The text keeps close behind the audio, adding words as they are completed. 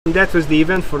That was the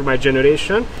event for my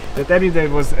generation, that every day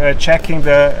was checking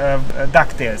the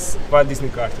DuckTales, Walt Disney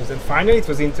cartoons. And finally it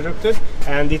was interrupted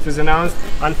and it was announced,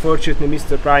 unfortunately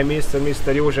Mr. Prime Minister,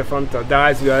 Mr. József Antal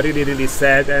dies, we are really, really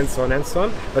sad, and so on and so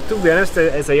on. But to be honest,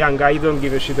 as a young guy, you don't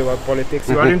give a shit about politics,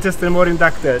 you are interested more in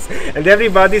DuckTales. And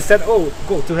everybody said, oh,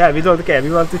 go to hell, we don't care, we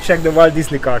want to check the Walt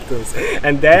Disney cartoons.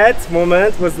 And that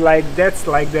moment was like, that's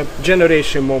like the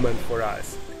generation moment for us.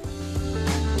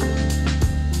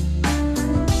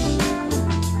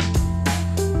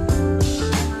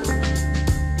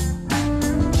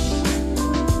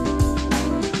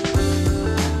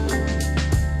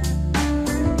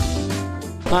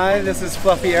 Hi, this is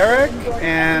Fluffy Eric,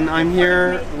 and I'm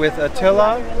here with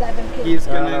Attila. He's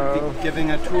going to be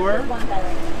giving a tour.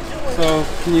 So,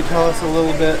 can you tell us a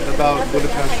little bit about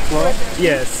Budapest Flow?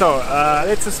 Yes, so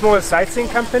it's a small sightseeing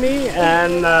company,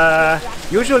 and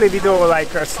usually we do like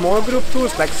small group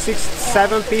tours, like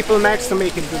 6-7 people max, to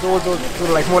make it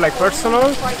like more like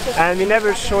personal. And we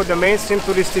never show the mainstream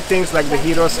touristy things like the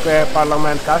Hero Square,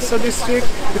 Parliament, Castle District.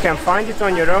 You can find it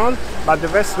on your own, but the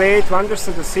best way to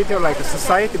understand the city or like the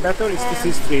society better is to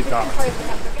see street art.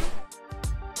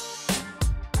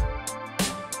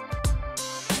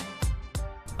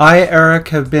 I, Eric,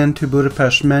 have been to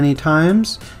Budapest many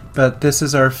times, but this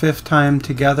is our 5th time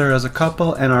together as a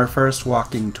couple and our first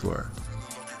walking tour.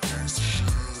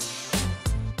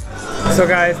 So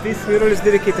guys, this mural is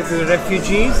dedicated to the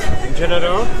refugees in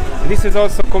general. This is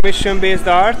also commission-based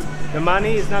art. The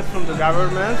money is not from the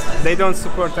government, they don't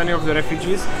support any of the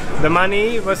refugees. The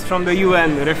money was from the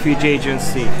UN Refugee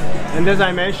Agency. And as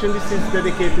I mentioned, this is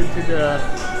dedicated to the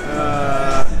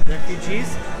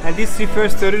refugees. And this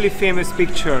refers to a really famous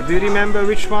picture. Do you remember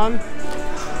which one?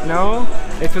 No?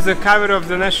 It was a cover of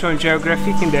the National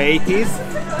Geographic in the 80s,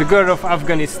 the girl of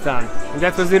Afghanistan. And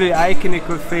that was really iconic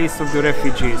face of the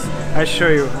refugees. I'll show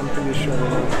you, I'm pretty sure.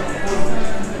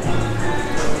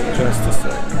 Just a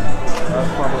sec.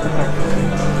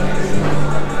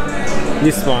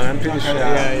 This one, I'm pretty sure.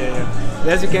 Yeah.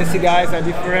 As you can see, guys are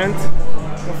different.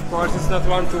 Of course, it's not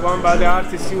one-to-one, but the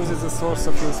artist uses a source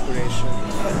of inspiration.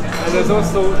 And there's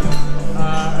also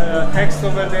text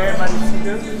over there, but it's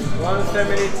hidden. One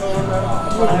family told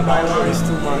one by one is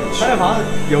too much.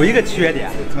 有一个缺点。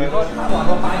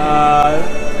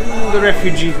The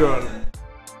refugee girl.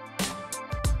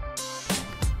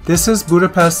 This is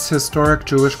Budapest's historic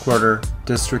Jewish quarter,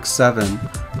 District VII,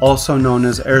 also known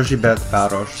as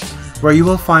Erzsébetváros, where you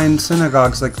will find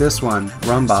synagogues like this one,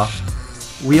 Rambach.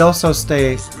 We also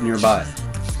stay nearby.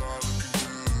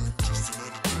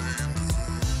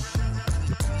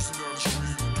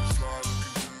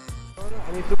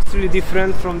 And it looks really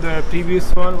different from the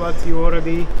previous one, what you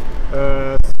already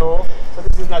saw. So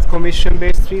this is not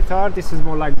commission-based street art, this is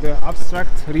more like the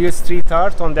abstract, real street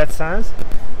art on that sense.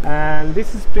 And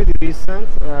this is pretty recent,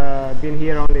 been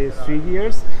here only 3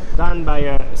 years, done by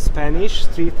a Spanish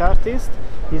street artist.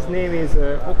 His name is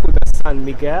Okud San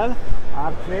Miguel,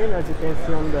 art name, as you can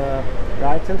see on the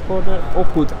right hand corner,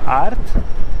 Okud Art.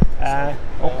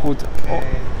 Okud,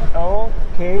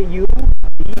 O-K-U-D-A-R-T,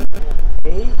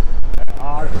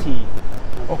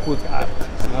 Okud Art.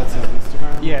 So that's on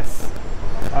Instagram? Yes.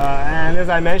 And as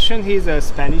I mentioned, he's a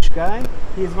Spanish guy.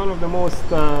 He's one of the most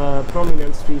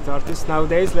prominent street artists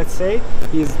nowadays, let's say.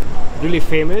 He's really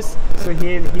famous. So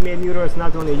he made murals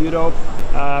not only in Europe,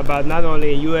 but not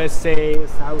only in USA,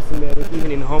 South America,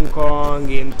 even in Hong Kong,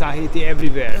 in Tahiti,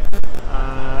 everywhere.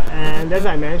 And as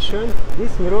I mentioned,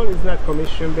 this mural is not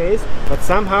commission based, but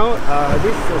somehow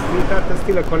this street art has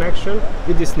still a connection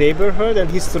with this neighborhood and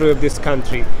history of this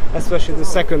country, especially the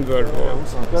Second World War.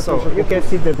 So you can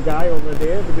see that guy over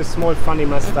there with a small funny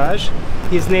mustache.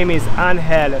 His name is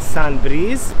Angel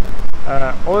Sanbriz,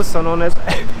 also known as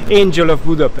Angel of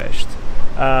Budapest.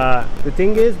 The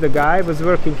thing is, the guy was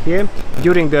working here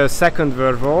during the Second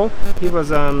World War. He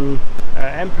was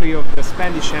employee of the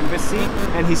Spanish embassy,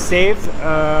 and he saved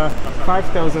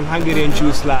 5,000 Hungarian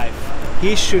Jews' life.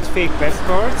 He issued fake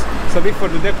passports, so before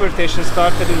the deportation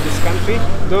started in this country,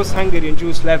 those Hungarian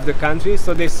Jews left the country,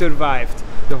 so they survived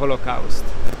the Holocaust.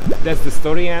 That's the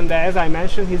story, and as I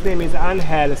mentioned, his name is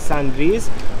Angel Sanbriz,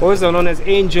 also known as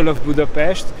Angel of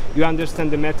Budapest. You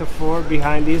understand the metaphor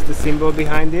behind this, the symbol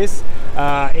behind this,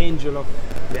 angel of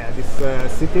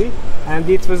this city, and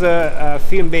it was a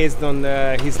film based on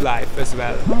his life as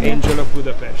well, Angel of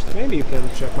Budapest. Maybe you can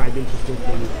check, might be interesting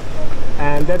for you.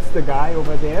 And that's the guy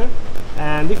over there.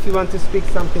 And if you want to speak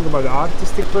something about the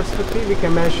artistic perspective, we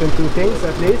can mention 2 things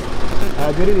at least.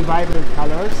 The really vibrant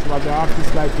colors, what the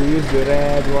artists like to use, the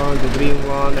red one, the green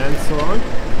one, and so on.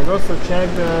 And also check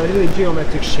the really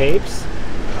geometric shapes.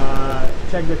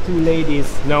 check the two ladies'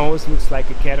 nose, looks like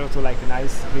a carrot or like an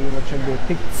ice cream, or check their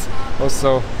tits,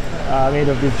 also made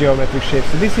of this geometric shape.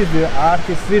 So this is the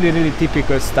artist's really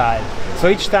typical style. So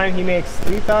each time he makes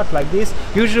street art like this,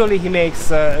 usually he makes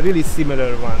really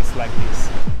similar ones like this.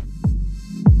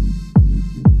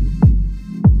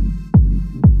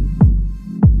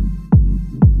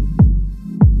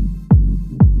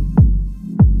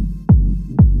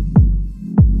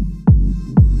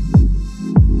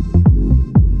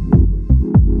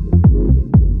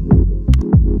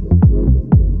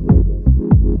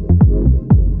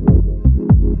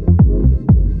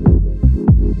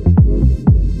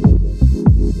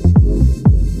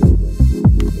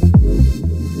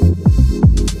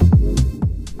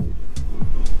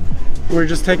 We're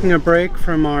just taking a break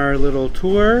from our little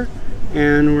tour,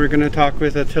 and we're going to talk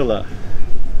with Attila,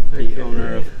 the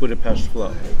owner of Budapest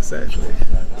Flow. Exactly.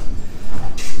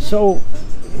 So,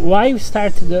 why you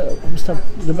started the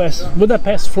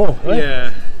Budapest Flow? Right?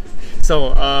 Yeah.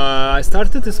 So I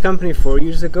started this company 4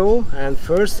 years ago, and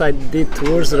first I did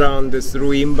tours around these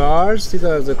ruin bars. These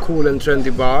are the cool and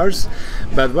trendy bars.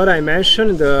 But what I mentioned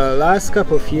in the last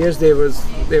couple of years, they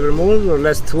were more or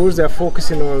less tours. They are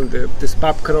focusing on this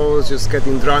pub crawls, just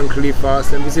getting drunk really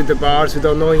fast and visit the bars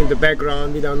without knowing the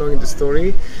background, without knowing the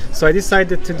story. So I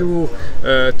decided to do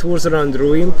tours around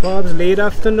ruin pubs late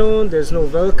afternoon. There's no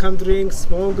welcome drinks,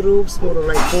 small groups, more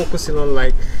like focusing on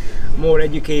like more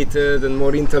educated and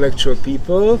more intellectual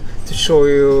people, to show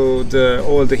you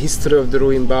all the history of the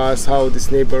ruin bars, how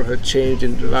this neighborhood changed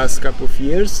in the last couple of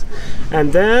years.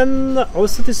 And then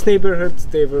also this neighborhood,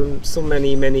 there were so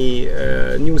many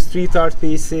new street art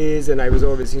pieces, and I was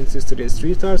always interested in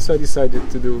street art, so I decided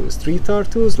to do street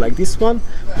art tours like this one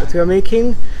that we are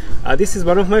making. This is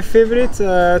one of my favorite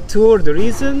tour. The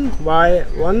reason why,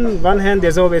 one hand,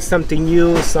 there's always something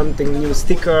new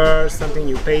stickers, something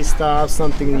new paste stuff,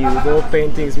 something new wall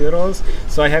paintings, murals.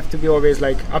 So I have to be always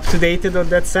like up to date on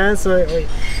that sense. So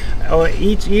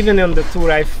even on the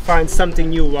tour, I find something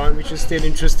new one, which is still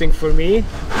interesting for me.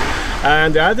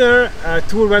 And the other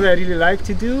tour what I really like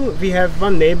to do, we have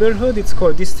one neighborhood. It's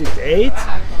called District VIII.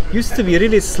 Used to be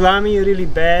really slummy, really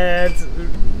bad,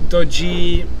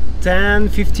 dodgy.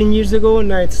 10-15 years ago.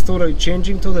 Now it's totally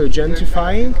changing, totally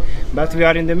gentrifying, but we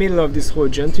are in the middle of this whole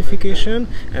gentrification,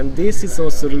 and this is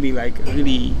also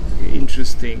really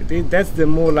interesting. That's the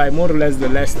more or less the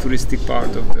less touristic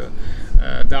part of the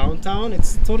downtown.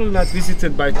 It's totally not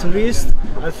visited by tourists,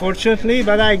 unfortunately,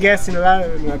 but I guess in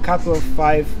a couple of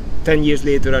 5-10 years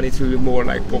later on it will be more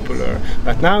like popular.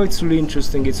 But now it's really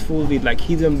interesting. It's full with like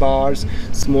hidden bars,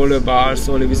 smaller bars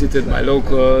only visited by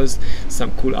locals,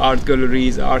 some cool art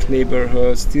galleries, art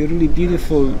neighborhoods, still really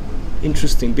beautiful,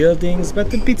 interesting buildings,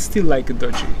 but a bit still like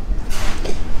dodgy.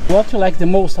 What do you like the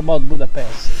most about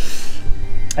Budapest?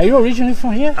 Are you originally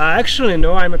from here? Actually,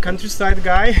 no, I'm a countryside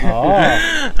guy.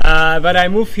 Oh. But I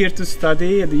moved here to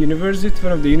study at the university,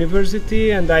 one of the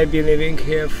university, and I've been living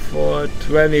here for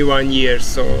 21 years,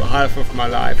 so half of my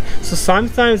life. So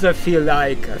sometimes I feel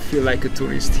like a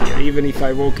tourist here, even if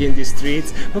I walk in the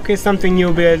streets. Okay, something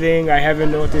new building, I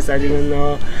haven't noticed, I didn't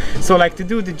know. So like to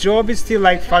do the job is still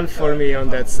like fun for me on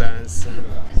that sense.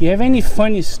 You have any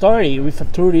funny story with a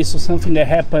tourist or something that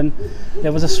happened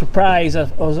that was a surprise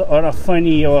or a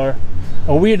funny or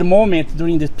a weird moment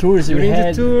during the tours you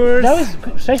had? The tours? That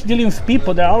was, especially dealing with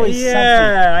people, there are always something.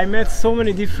 Yeah, I met so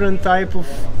many different type of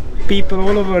people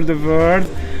all over the world.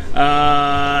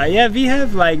 Yeah, we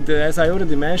have like as I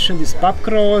already mentioned, these pub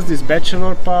crawls, these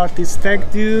bachelor parties,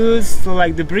 tech dudes. So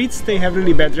like the Brits, they have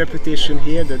really bad reputation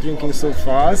here. They're drinking so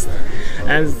fast,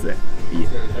 and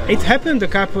it happened a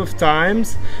couple of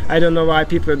times. I don't know why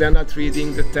people they're not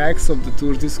reading the text of the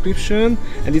tour description,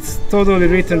 and it's totally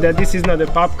written that this is not a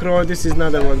pub crawl, this is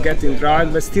not about getting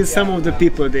drunk, but still some of the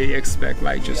people they expect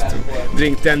like just to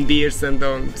drink 10 beers and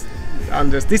don't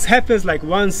understand. This happens like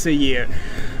once a year.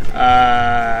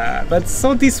 But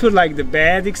so these were like the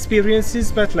bad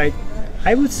experiences, but like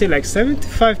I would say like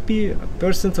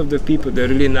 75% of the people, they're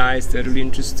really nice, they're really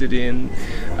interested in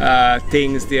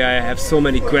things, they have so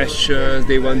many questions,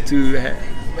 they want to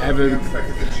have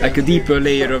a deeper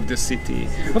layer of the city.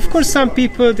 Of course some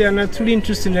people, they are not really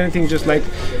interested in anything, just like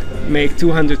make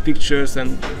 200 pictures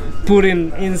and put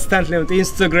in instantly on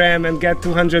Instagram and get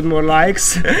 200 more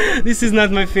likes. This is not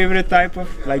my favorite type of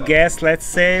like guest, let's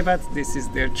say, but this is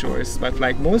their choice. But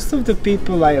like most of the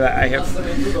people I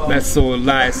have met so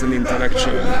nice and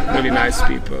intellectual, really nice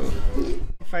people.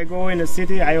 If I go in a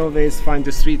city, I always find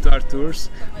the street art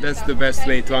tours. That's the best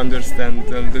way to understand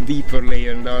the deeper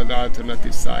layer and the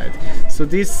alternative side. So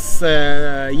this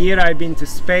year I've been to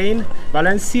Spain,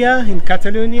 Valencia in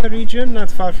Catalonia region,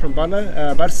 not far from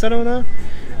Barcelona.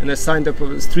 and I signed up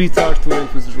for a street art tour.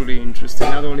 It was really interesting,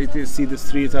 not only to see the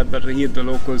street art but to hear the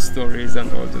local stories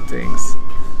and all the things.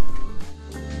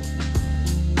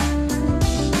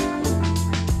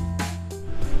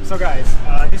 So guys,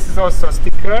 this is also a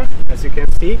sticker, as you can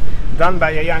see, done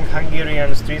by a young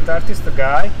Hungarian street artist, a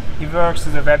guy. He works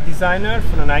as a web designer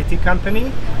for an IT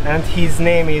company, and his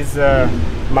name is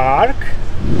Mark,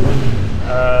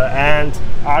 and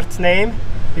art name,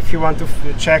 if you want to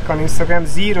check on Instagram,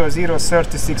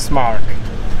 0036 Mark.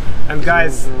 And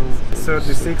guys,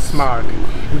 36 Mark.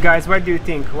 And guys, what do you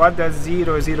think? What does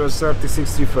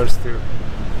 0036 refers to?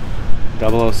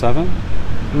 007?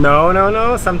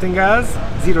 No, something else.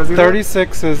 00.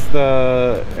 36 is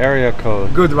the area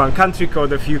code. Good one, country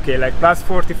code of UK. Like plus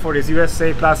 44 is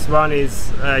USA, plus 1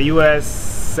 is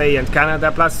USA and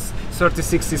Canada, plus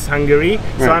 36 is Hungary.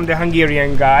 So Right. I'm the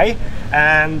Hungarian guy,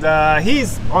 and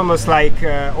he's almost like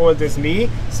old as me.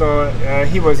 So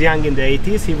he was young in the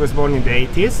 80s. He was born in the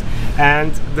 80s,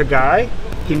 and the guy,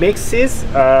 he mixes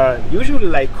usually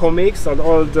like comics and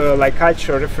all the like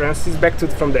cultural references back to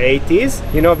from the 80s.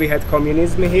 You know, we had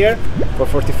communism here for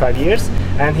 45 years,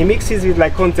 and he mixes with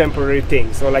like contemporary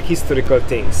things or like historical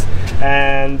things,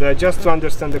 and just to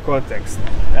understand the context,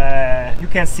 you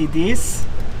can see this.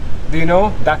 Do you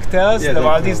know DuckTales, Yeah, the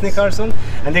Walt DuckTales. Disney cartoon?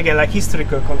 And again, like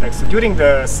historical context. So during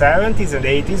the 70s and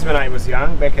 80s, when I was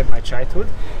young, back at my childhood,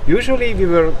 usually we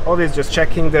were always just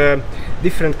checking the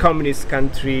different communist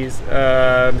countries'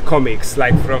 comics,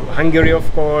 like from Hungary,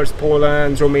 of course,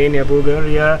 Poland, Romania,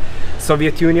 Bulgaria,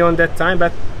 Soviet Union that time,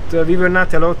 but we were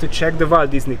not allowed to check the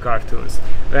Walt Disney cartoons.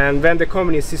 And when the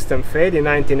communist system failed in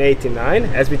 1989,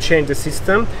 as we changed the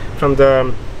system from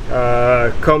the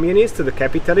communist to the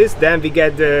capitalist, then we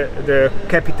get the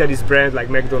capitalist brand like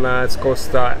McDonald's,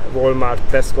 Costa, Walmart,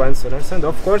 Tesco, and so on. And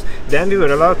of course, then we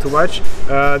were allowed to watch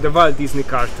the Walt Disney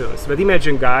cartoons. But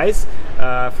imagine, guys,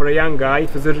 for a young guy,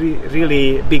 it was a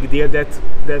really big deal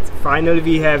that finally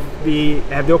we have the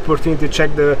opportunity to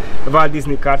check the Walt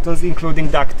Disney cartoons, including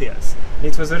DuckTales.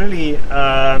 It was a really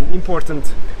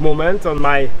important moment on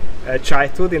my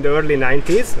childhood in the early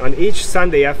 90s. On each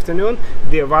Sunday afternoon,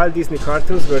 the Walt Disney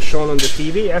cartoons were shown on the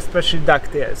TV, especially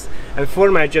DuckTales. And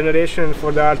for my generation,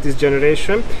 for the artist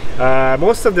generation,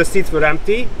 most of the seats were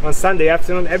empty. On Sunday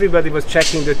afternoon, everybody was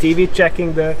checking the TV,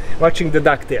 watching the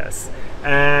DuckTales.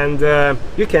 And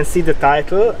you can see the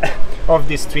title of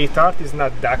this street art is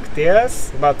not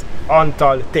DuckTales, but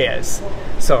Antal Tales.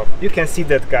 So you can see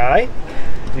that guy,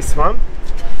 this one.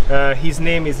 His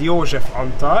name is József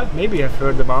Antal. Maybe you have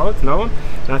heard about. No,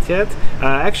 not yet.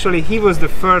 Actually, he was the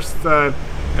first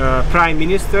prime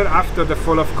minister after the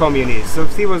fall of communism.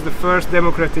 So he was the first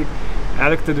democratic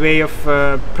elected way of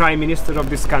prime minister of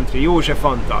this country, József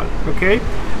Antal. Okay,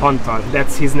 Antal,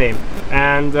 that's his name.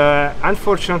 And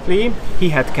unfortunately, he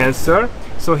had cancer,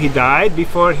 so he died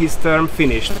before his term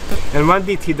finished. And when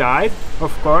did he die?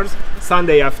 Of course,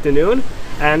 Sunday afternoon.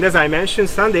 And as I mentioned,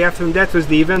 Sunday afternoon, that was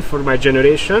the event for my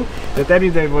generation, that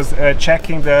every day was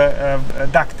checking the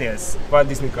DuckTales, Walt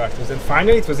Disney cartoons. And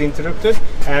finally it was interrupted,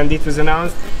 and it was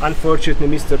announced, unfortunately,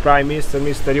 Mr. Prime Minister,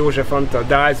 Mr. József Antal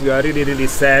dies, we are really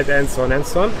sad, and so on and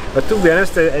so on. But to be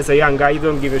honest, as a young guy, you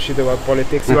don't give a shit about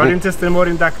politics, you are interested more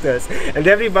in DuckTales. And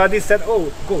everybody said,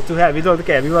 oh, go to hell, we don't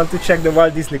care, we want to check the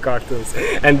Walt Disney cartoons.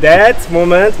 And that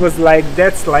moment was like,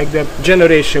 that's like the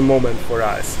generation moment for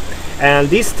us. And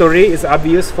this story is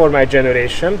obvious for my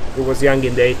generation, who was young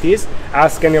in the 80s.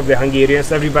 Ask any of the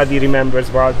Hungarians, everybody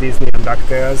remembers Walt Disney and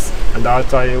DuckTales and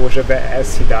Antal József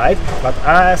as he died. But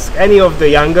ask any of the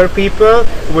younger people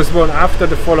who was born after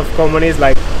the fall of communism,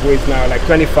 like who is now like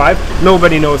 25,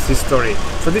 nobody knows his story.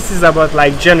 So this is about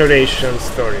like generation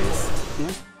stories.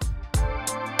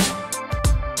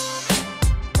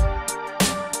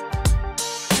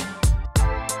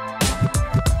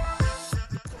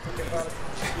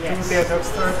 Yes. You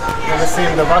have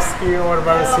seen the Vasky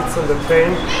Orban sits on the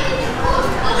train.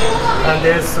 And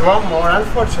there's one more,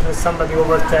 unfortunately somebody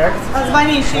overtagged.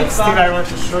 But still I want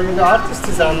to show you the artist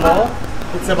is unknown.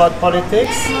 It's about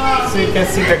politics. So you can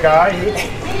see the guy, he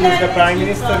is the Prime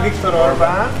Minister Viktor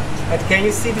Orban. And can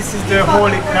you see this is the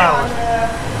Holy Crown?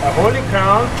 A Holy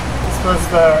Crown,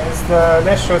 is the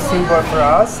national symbol for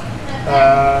us.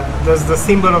 That's the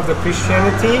symbol of the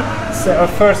Christianity. So,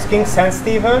 first King Saint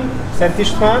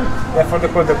Istvan, therefore they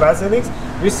call the basilics,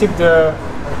 received the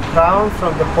crown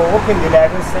from the Pope in the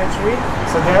 11th century.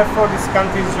 So therefore this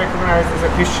country is recognized as a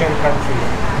Christian country.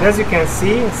 And as you can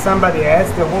see, somebody adds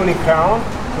the Holy Crown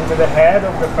into the head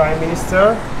of the Prime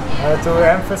Minister to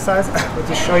emphasize,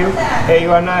 to show you, hey,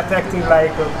 you are not acting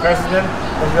like a president,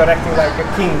 but you are acting like a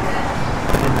king.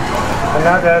 And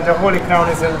now the Holy Crown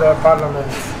is in the parliament.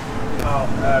 Oh,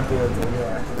 beautiful,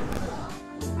 yeah.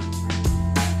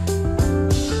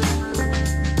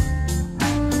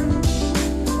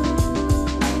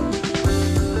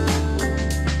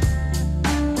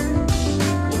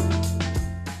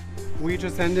 We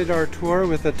just ended our tour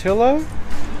with Atilla,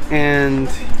 and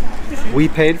we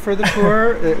paid for the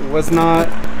tour. It was not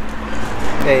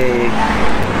a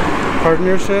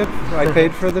partnership. I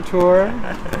paid for the tour.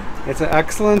 It's an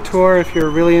excellent tour if you're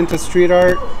really into street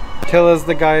art. Attila's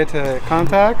the guy to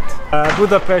contact.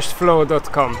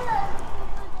 Budapestflow.com.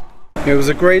 It was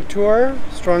a great tour.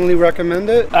 Strongly recommend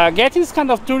it. Getting this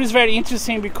kind of tour is very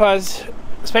interesting because,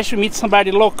 especially meet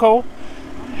somebody local,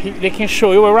 they can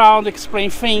show you around, explain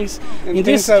things. And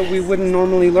things that we wouldn't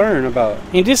normally learn about.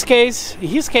 In his case,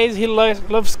 he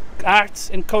loves arts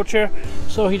and culture,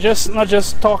 so he not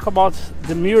just talk about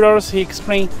the murals. He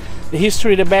explained the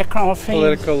history, the background of things.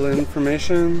 Political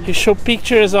information. He showed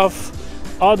pictures of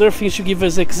other things to give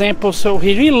us examples. So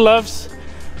he really loves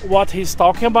what he's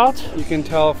talking about. You can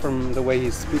tell from the way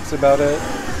he speaks about it.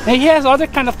 And he has other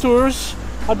kind of tours,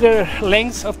 other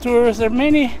lengths of tours. There are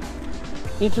many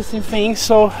interesting things.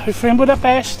 So if you're in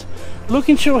Budapest, look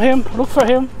for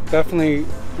him. Definitely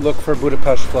look for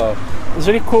Budapest Flow. It's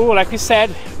really cool. Like we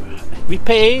said, we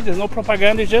paid, there's no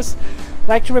propaganda, just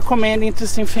like to recommend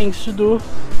interesting things to do.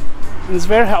 And it's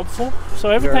very helpful. So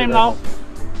every time now,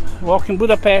 walk in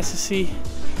Budapest, you see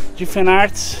different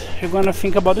arts, you're gonna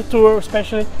think about the tour,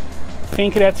 especially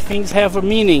think that things have a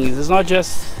meaning. It's not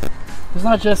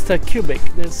just a cubic,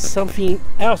 there's something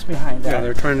else behind that. Yeah,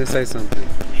 they're trying to say something.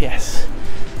 Yes.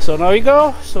 So now we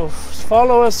go. So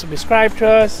follow us, subscribe to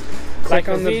us, click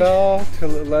on the bell to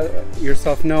let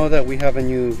yourself know that we have a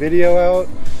new video out.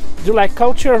 Do you like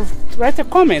culture? Write a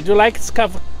comment. Do you like this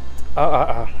kind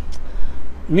of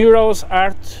murals,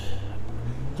 art?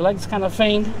 Do you like this kind of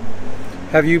thing?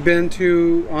 Have you been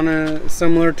on a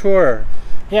similar tour?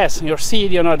 Yes, in your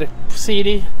city, another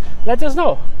city. Let us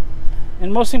know.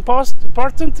 And most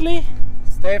importantly,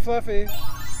 stay fluffy.